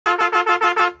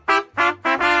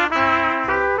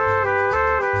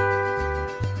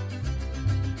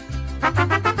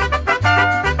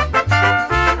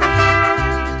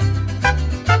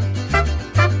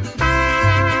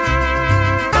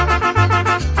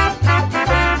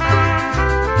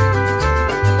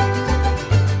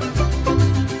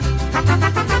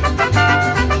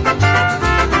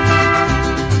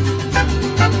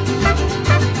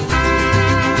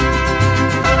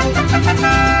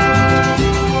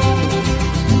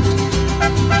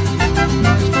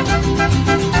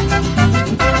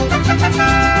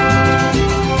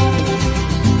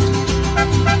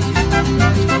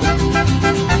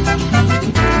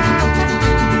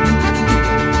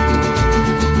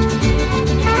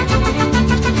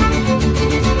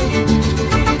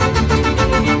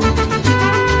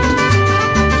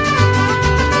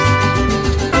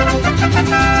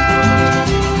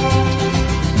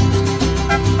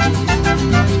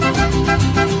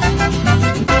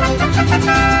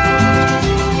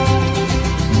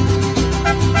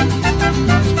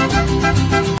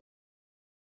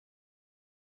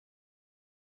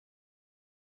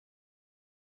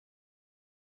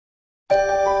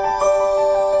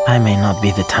I may not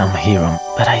be the town hero,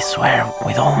 but I swear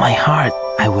with all my heart,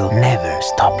 I will never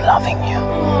stop loving you.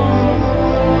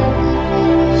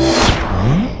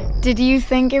 Did you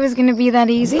think it was gonna be that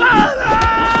easy?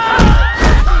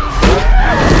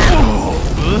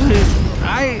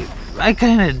 I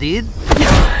kinda did.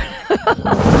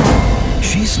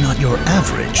 She's not your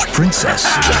average princess.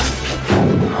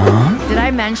 Did I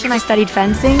mention I studied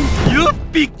fencing? You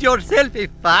picked yourself a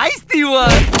feisty one!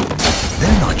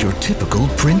 They're not your typical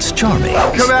Prince Charming.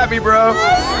 Come at me, bro!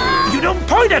 You don't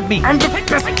point at me! I'm the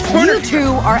perfect pointer. You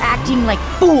two are acting like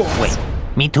fools. Wait,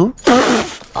 me too?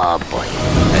 Oh boy.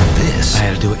 And this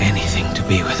I'll do anything to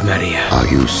be with Maria. Are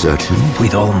you certain?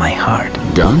 With all my heart.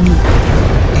 Done?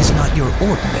 is not your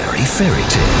ordinary fairy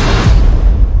tale.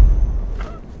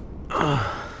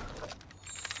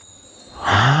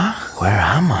 Huh? Where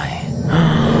am I?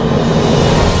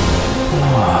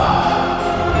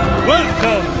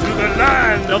 Welcome to the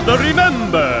land of the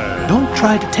remembered. Don't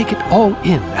try to take it all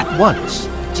in at once.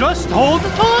 Just hold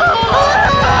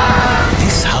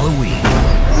This Halloween,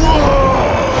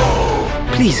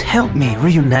 Please help me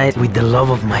reunite with the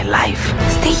love of my life.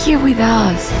 Stay here with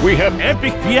us. We have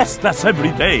epic fiestas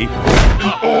every day.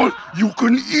 All you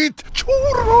can eat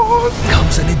churros!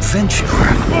 comes an adventure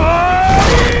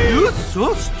You're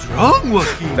so strong,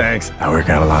 Joaquin. Thanks. I work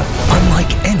out a lot.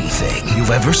 unlike anything you've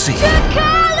ever seen.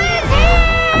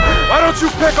 Why don't you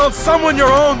pick on someone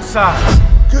your own size?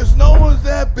 Cause no one's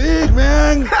that big,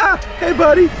 man! Hey,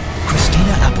 buddy.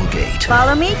 Christina Applegate,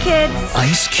 Follow me, kids.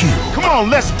 Ice Cube, Come on,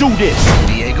 let's do this.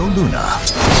 Diego Luna,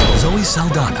 Zoe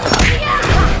Saldana,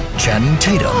 Channing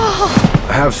Tatum,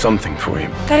 I have something for you.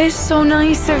 That is so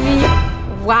nice of you.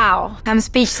 Wow, I'm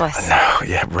speechless. Oh,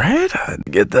 yeah, Brad? I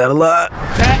get that a lot.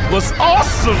 That was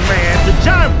awesome, man. The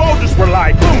giant boulders were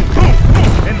like, boom, boom,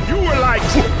 boom. And you were like,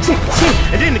 choo, choo, choo.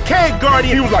 And then the cave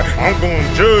guardian, he was like, I'm going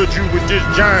to judge you with this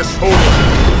giant sword.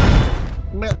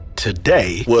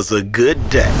 Today was a good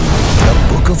day. The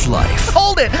Book of Life,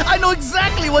 Hold it! I know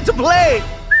exactly what to play!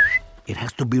 It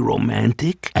has to be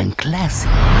romantic and classy.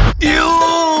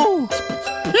 You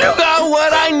got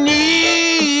what I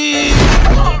need!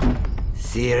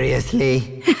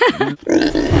 Seriously?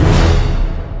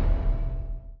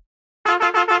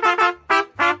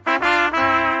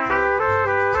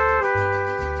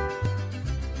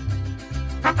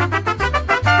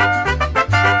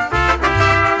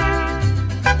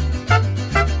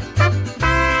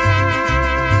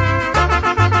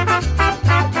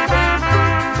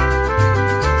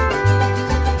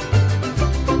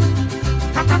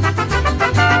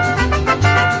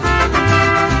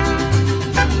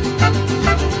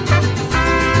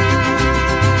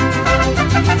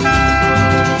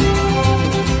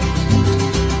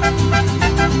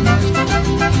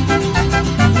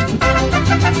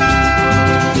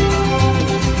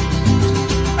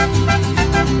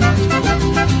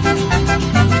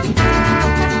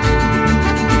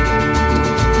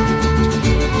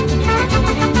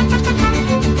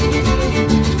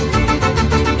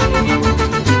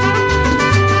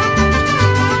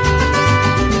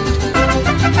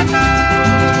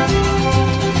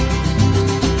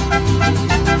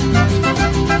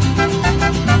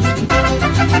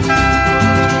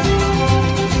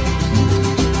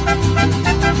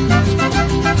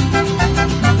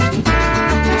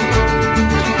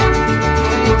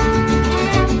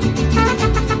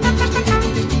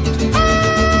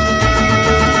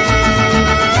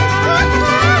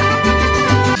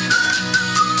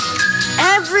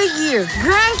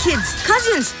 Grandkids,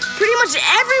 cousins, pretty much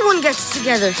everyone gets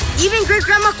together. Even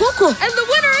great-grandma Coco. And the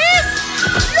winner is...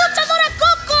 Luchadora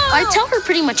Coco! I tell her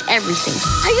pretty much everything.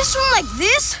 I used to run like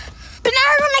this, but now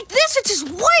I run like this, which is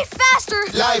way faster.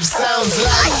 Life sounds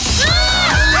like...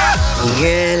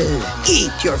 Miguel,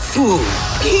 eat your food.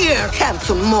 Here, have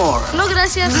some more. No,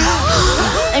 gracias.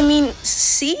 I mean,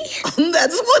 see?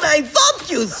 That's what I thought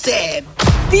you said.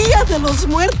 Dia de los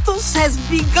Muertos has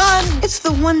begun. It's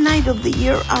the one night of the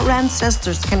year our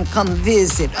ancestors can come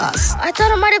visit us. I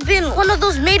thought it might have been one of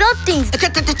those made-up things.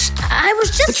 I was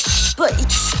just... But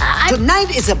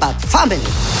Tonight is about family.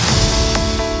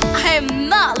 I am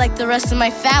not like the rest of my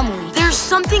family. There's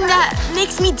something that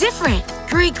makes me different.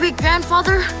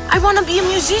 Great-great-grandfather, I want to be a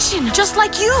musician, just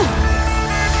like you.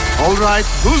 All right,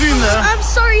 who's in there? I'm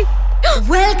sorry.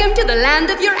 Welcome to the land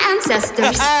of your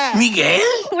ancestors. Miguel?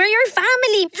 We're your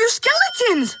family. You're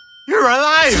skeletons. You're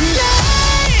alive!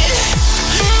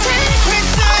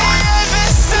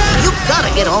 You gotta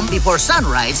get home before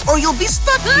sunrise, or you'll be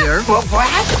stuck here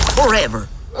forever.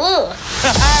 Ugh.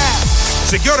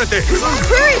 Security!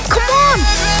 Hurry, come on.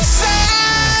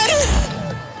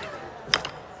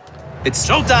 It's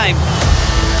showtime!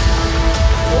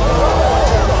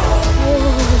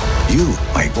 You,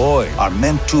 my boy, are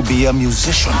meant to be a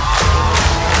musician.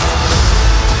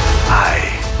 I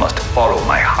must follow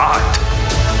my heart.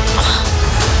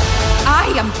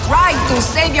 I am trying to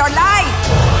save your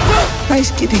life!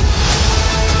 Nice kitty.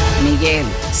 Miguel,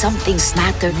 something's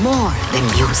mattered more than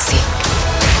music.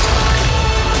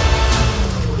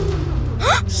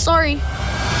 Sorry.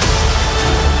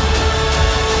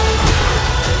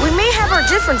 We may have our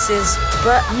differences,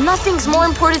 but nothing's more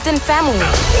important than family.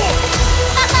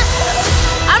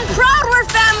 I'm proud we're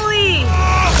family!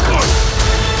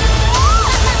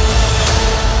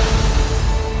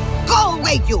 Go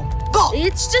away, you! Go!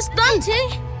 It's just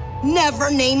Dante. Never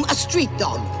name a street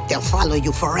dog. They'll follow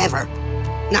you forever.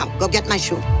 Now, go get my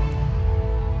shoe.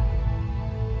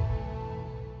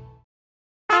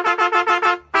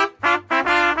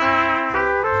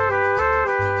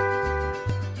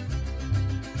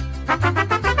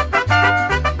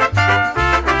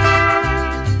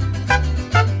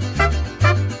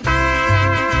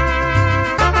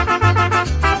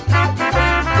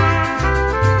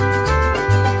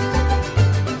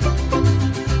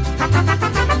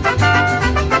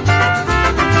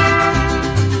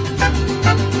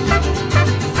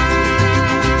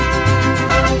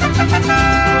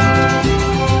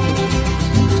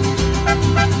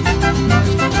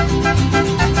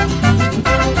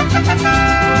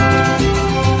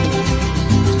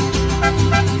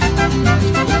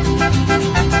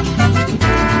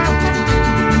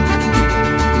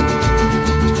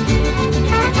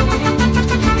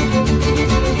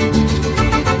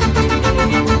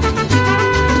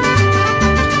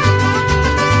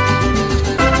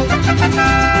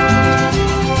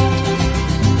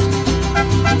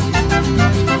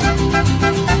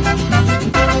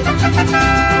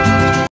 Bye.